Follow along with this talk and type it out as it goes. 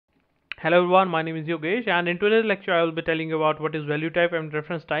Hello everyone, my name is Yogesh, and in today's lecture I will be telling you about what is value type and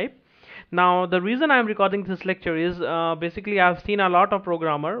reference type. Now the reason I am recording this lecture is basically I have seen a lot of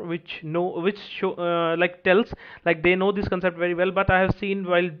programmer which show tells like they know this concept very well, but I have seen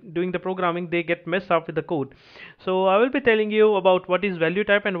while doing the programming they get messed up with the code. So I will be telling you about what is value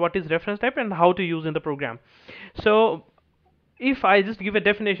type and what is reference type and how to use in the program. So if I just give a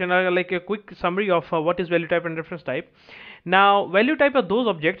definition, like a quick summary of what is value type and reference type. Now, value type are those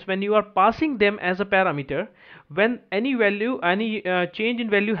objects when you are passing them as a parameter. When any value, any change in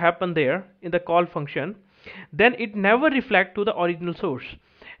value happen there in the call function, then it never reflect to the original source.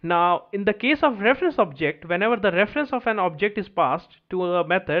 Now, in the case of reference object, whenever the reference of an object is passed to a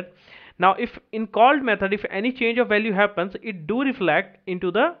method, now if in called method, if any change of value happens, it do reflect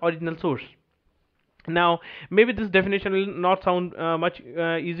into the original source. Now maybe this definition will not sound much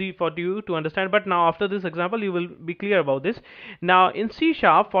easy for you to understand, but now after this example you will be clear about this. Now in C#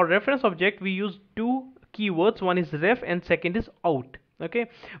 for reference object we use two keywords, one is ref and second is out.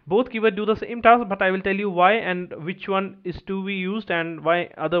 Okay, both keywords do the same task, but I will tell you why and which one is to be used and why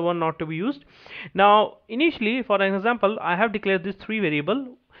other one not to be used. Now initially, for an example, I have declared these three variable,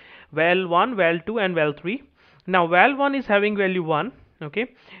 val1, val2 and val3. Now val1 is having value 1.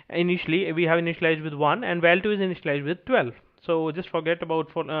 Okay, initially we have initialized with 1 and val2 is initialized with 12. So just forget about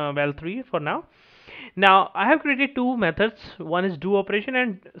for val3 for now. Now I have created two methods, one is do operation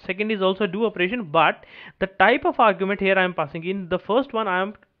and second is also do operation, but the type of argument here I am passing in the first one I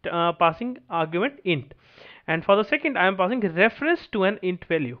am passing argument int, and for the second I am passing reference to an int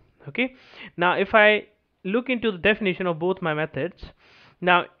value. Okay, now if I look into the definition of both my methods,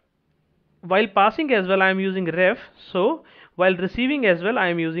 now while passing as well I am using ref, so while receiving as well I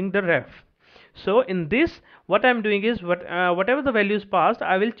am using the ref. So in this what I am doing is whatever the value is passed,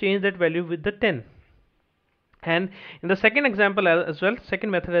 I will change that value with the 10. And in the second example as well,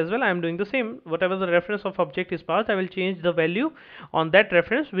 second method as well, I am doing the same. Whatever the reference of object is passed, I will change the value on that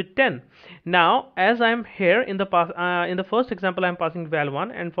reference with 10. Now as I am here in the first example I am passing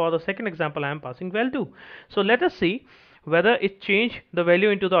val1, and for the second example I am passing val2. So let us see whether it changed the value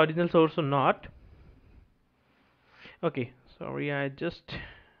into the original source or not. Okay, sorry, I just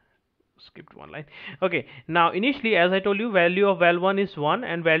skipped one line. Okay, now initially as I told you, value of val1 is 1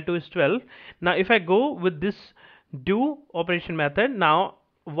 and val2 is 12. Now if I go with this do operation method, now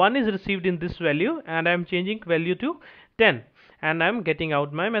 1 is received in this value and I am changing value to 10 and I am getting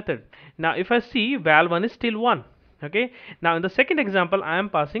out my method. Now if I see, val1 is still 1. Okay, now in the second example I am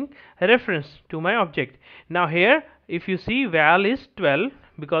passing a reference to my object. Now here if you see, val is 12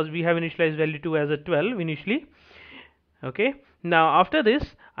 because we have initialized value 2 as a 12 initially. Okay, now after this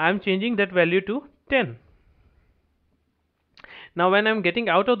I am changing that value to 10. Now when I'm getting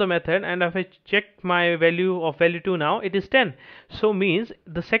out of the method and if I check my value of value 2, now it is 10. So means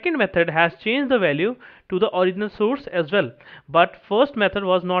the second method has changed the value to the original source as well, but first method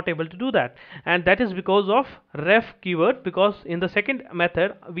was not able to do that, and that is because of ref keyword, because in the second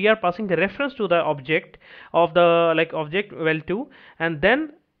method we are passing the reference to the object of the object val2, and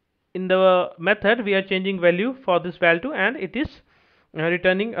then in the method we are changing value for this val2 and it is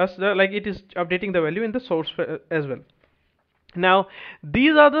returning us it is updating the value in the source as well. Now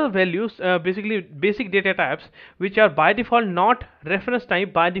these are the values, basically basic data types, which are by default not reference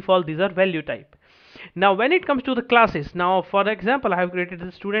type. By default these are value type. Now when it comes to the classes, now for example I have created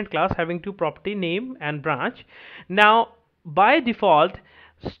a student class having two property, name and branch. Now by default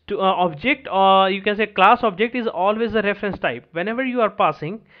object, or you can say class object, is always a reference type. Whenever you are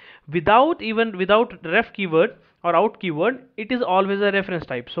passing without ref keyword or out keyword, it is always a reference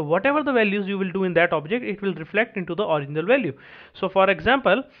type. So whatever the values you will do in that object, it will reflect into the original value. So for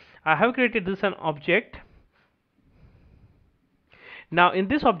example, I have created this an object. Now in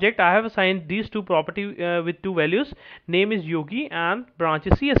this object I have assigned these two property with two values, name is Yogi and branch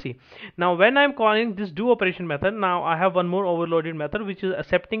is CSE. Now when I am calling this do operation method, now I have one more overloaded method which is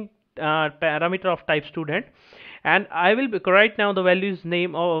accepting parameter of type student, and I will be right now the value is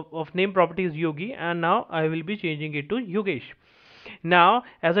name of name property is Yogi, and now I will be changing it to Yogesh. Now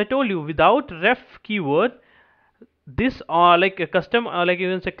as I told you, without ref keyword, this like a custom like you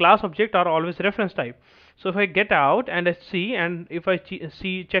can say class object are always reference type. So if I get out and I see, and if I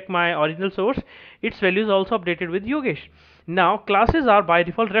check my original source, its value is also updated with Yogesh. Now classes are by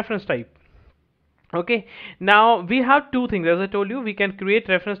default reference type. Okay, now we have two things. As I told you, we can create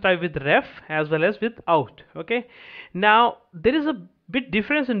reference type with ref as well as with out. Okay, now there is a bit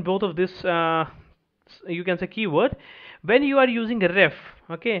difference in both of this you can say keyword. When you are using a ref,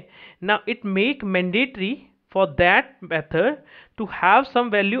 okay, now it make mandatory for that method to have some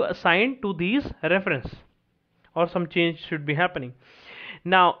value assigned to these reference, or some change should be happening.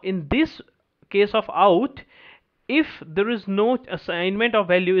 Now in this case of out, if there is no assignment of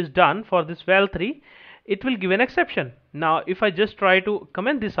value is done for this val3, it will give an exception. Now if I just try to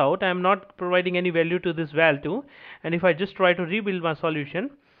comment this out, I am not providing any value to this val2, and if I just try to rebuild my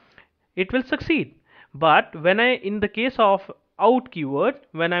solution, it will succeed. But when I, in the case of out keyword,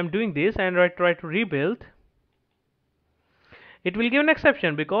 when I'm doing this and I try to rebuild, it will give an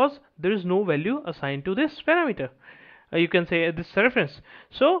exception because there is no value assigned to this parameter. You can say this reference.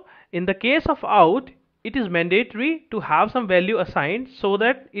 So in the case of out, it is mandatory to have some value assigned so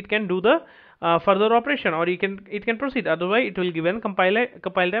that it can do the further operation, or it can proceed. Otherwise it will give an compile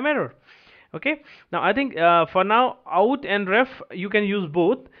time error. Okay, now I think for now out and ref you can use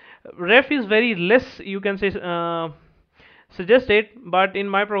both. Ref is very less, you can say, suggested, but in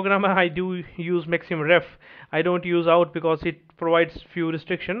my program I do use maximum ref. I don't use out because it provides few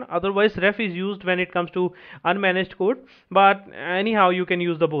restriction. Otherwise ref is used when it comes to unmanaged code, but anyhow you can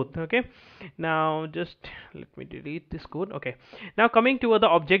use the both. Okay, now just let me delete this code. Okay, now coming to the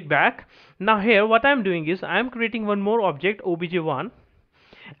object back. Now here what I'm doing is I'm creating one more object, obj1,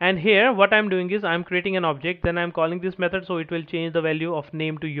 and here what I'm doing is I'm creating an object, then I'm calling this method, so it will change the value of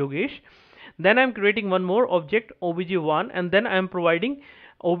name to Yogesh. Then I'm creating one more object, obj1, and then I'm providing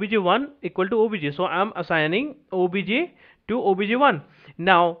obj1 equal to obj. So I'm assigning obj to obj1.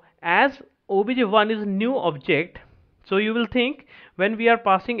 Now as obj1 is a new object, so you will think when we are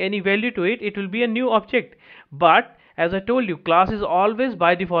passing any value to it, it will be a new object. But as I told you, class is always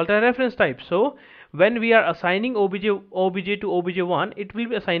by default a reference type. So when we are assigning obj to obj1, it will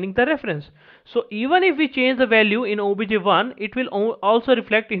be assigning the reference. So even if we change the value in obj1, it will also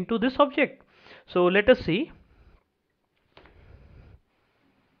reflect into this object. So let us see.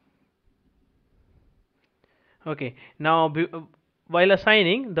 Okay, now while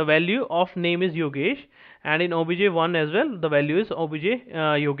assigning, the value of name is Yogesh, and in obj1 as well the value is obj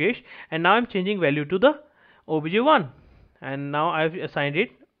Yogesh, and now I'm changing value to the obj1, and now I've assigned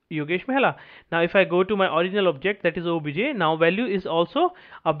it Yogesh Mehla. Now if I go to my original object, that is obj, now value is also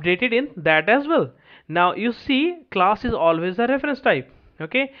updated in that as well. Now you see class is always a reference type.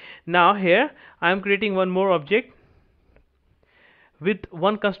 Okay, now here I am creating one more object with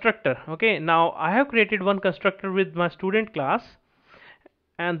one constructor. Okay, now I have created one constructor with my student class,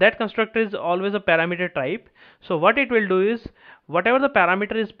 and that constructor is always a parameter type. So what it will do is, whatever the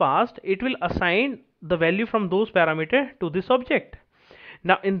parameter is passed, it will assign the value from those parameter to this object.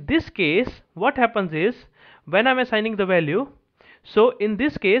 Now in this case what happens is, when I'm assigning the value, so in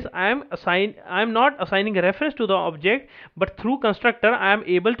this case I'm not assigning a reference to the object, but through constructor I am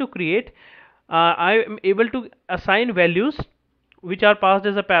able to create I am able to assign values which are passed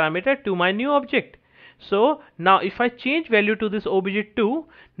as a parameter to my new object. So now if I change value to this obj2,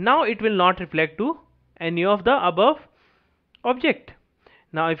 now it will not reflect to any of the above object.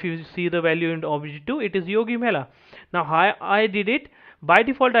 Now if you see the value in obj2, it is Yogi Mehla. Now I did it. By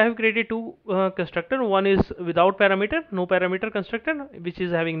default I have created two constructor. One is without parameter, no parameter constructor, which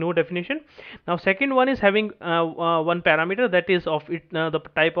is having no definition. Now second one is having one parameter, that is of it the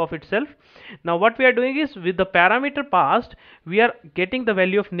type of itself. Now what we are doing is, with the parameter passed, we are getting the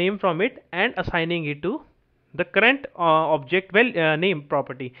value of name from it and assigning it to the current object name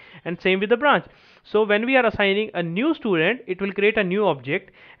property, and same with the branch. So when we are assigning a new student, it will create a new object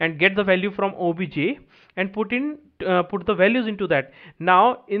and get the value from obj and put the values into that.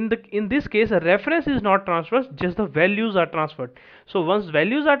 Now in this case a reference is not transferred, just the values are transferred. So once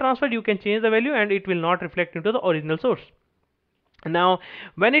values are transferred, you can change the value and it will not reflect into the original source. Now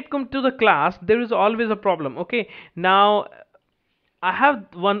when it comes to the class, there is always a problem. Okay, now I have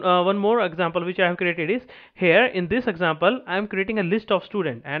one more example which I have created. Is here in this example I am creating a list of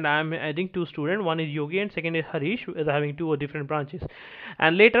student, and I am adding two students, one is Yogi and second is Harish, having two different branches.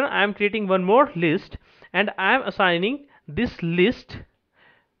 And later I am creating one more list, and I am assigning this list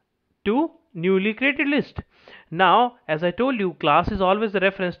to newly created list. Now as I told you, class is always the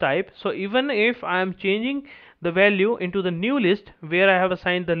reference type, so even if I am changing the value into the new list where I have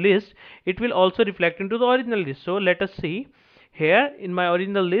assigned the list, it will also reflect into the original list. So let us see. Here in my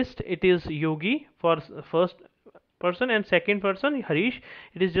original list, it is Yogi for first person, and second person Harish,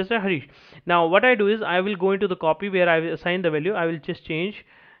 it is just a Harish. Now what I do is, I will go into the copy where I will assign the value. I will just change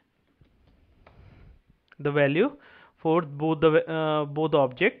the value for both the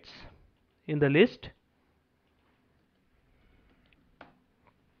objects in the list.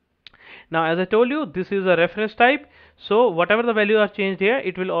 Now as I told you, this is a reference type, so whatever the value are changed here,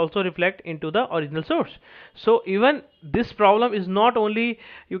 it will also reflect into the original source. So even this problem is not only,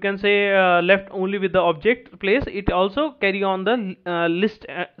 you can say, left only with the object place, it also carry on the list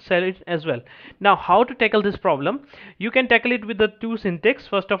cell as well. Now how to tackle this problem? You can tackle it with the two syntax.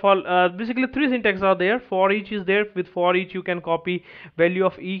 First of all, basically three syntax are there. For each is there. With for each you can copy value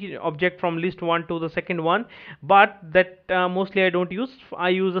of each object from list 1 to the second one, but that mostly I don't use. I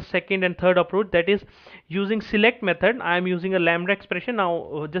use a second and third approach, that is using select method. I am using a lambda expression.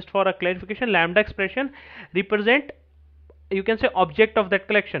 Now just for a clarification, lambda expression represent, you can say, object of that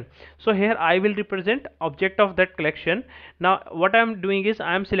collection. So here I will represent object of that collection. Now what I am doing is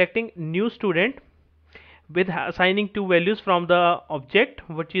I am selecting new student with assigning two values from the object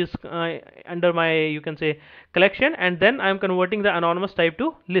which is under my, you can say, collection, and then I am converting the anonymous type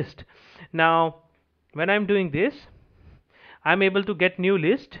to list. Now when I am doing this, I am able to get new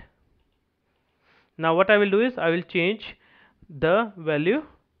list. Now what I will do is I will change the value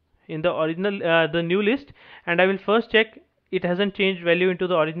in the original the new list, and I will first check it hasn't changed value into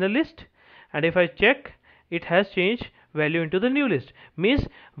the original list, and if I check it has changed value into the new list, means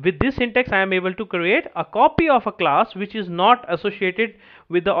with this syntax I am able to create a copy of a class which is not associated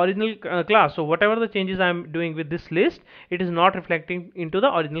with the original class. So whatever the changes I am doing with this list, it is not reflecting into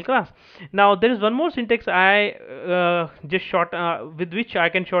the original class. Now there is one more syntax I just short with which I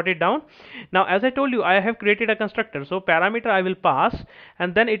can short it down. Now as I told you, I have created a constructor, so parameter I will pass,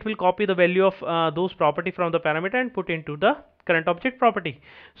 and then it will copy the value of those property from the parameter and put into the current object property.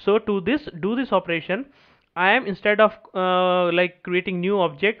 So to do this operation, I am, instead of like creating new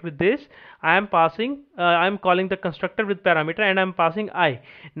object with this, I am passing I am calling the constructor with parameter, and I am passing I.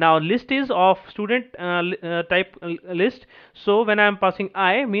 Now list is of student type list, so when I am passing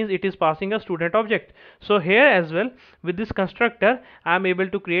I, means it is passing a student object. So here as well, with this constructor I am able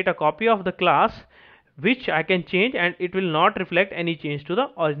to create a copy of the class which I can change, and it will not reflect any change to the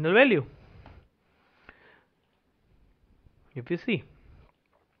original value. If you see,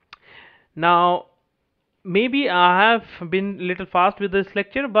 now maybe I have been little fast with this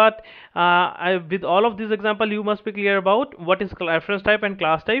lecture, but with all of these example you must be clear about what is reference type and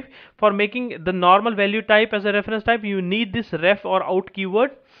class type. For making the normal value type as a reference type, you need this ref or out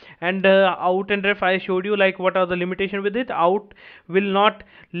keyword, and out and ref I showed you like what are the limitation with it. Out will not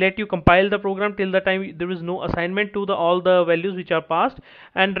let you compile the program till the time there is no assignment to the all the values which are passed,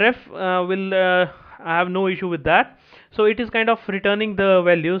 and ref will have no issue with that. So it is kind of returning the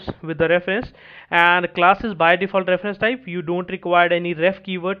values with the reference, and class is by default reference type. You don't require any ref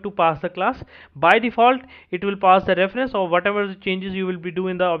keyword to pass the class. By default it will pass the reference, or whatever the changes you will be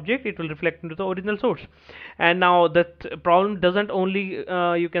doing in the object, it will reflect into the original source. And now that problem doesn't only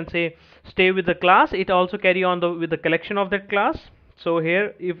you can say stay with the class, it also carry on with the collection of that class. So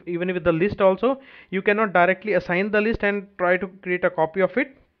here, if even with the list also, you cannot directly assign the list and try to create a copy of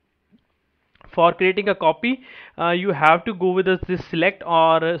it. For creating a copy, you have to go with this select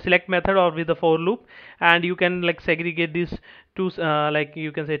or select method, or with the for loop, and you can like segregate these two like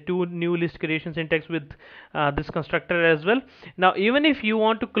you can say two new list creation syntax with this constructor as well. Now even if you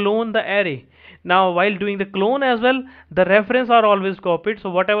want to clone the array, now while doing the clone as well, the reference are always copied, so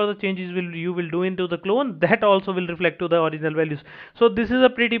whatever the changes you will do into the clone, that also will reflect to the original values. So this is a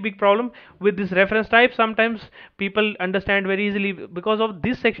pretty big problem with this reference type. Sometimes people understand very easily. Because of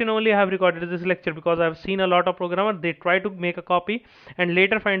this section only I have recorded this lecture, because I have seen a lot of programmers, they try to make a copy and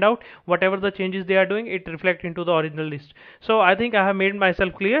later find out whatever the changes they are doing, it reflect into the original list. So I think I have made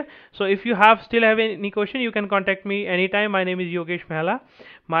myself clear. So if you still have any question, you can contact me anytime. My name is Yogesh Mehla.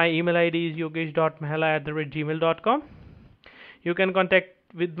 My email ID is yogesh.mehla@gmail.com. You can contact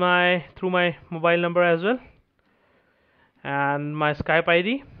with through my mobile number as well, and my Skype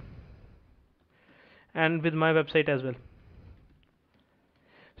ID, and with my website as well.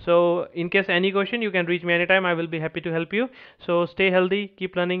 So in case any question, you can reach me anytime. I will be happy to help you. So stay healthy,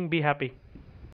 keep learning, be happy.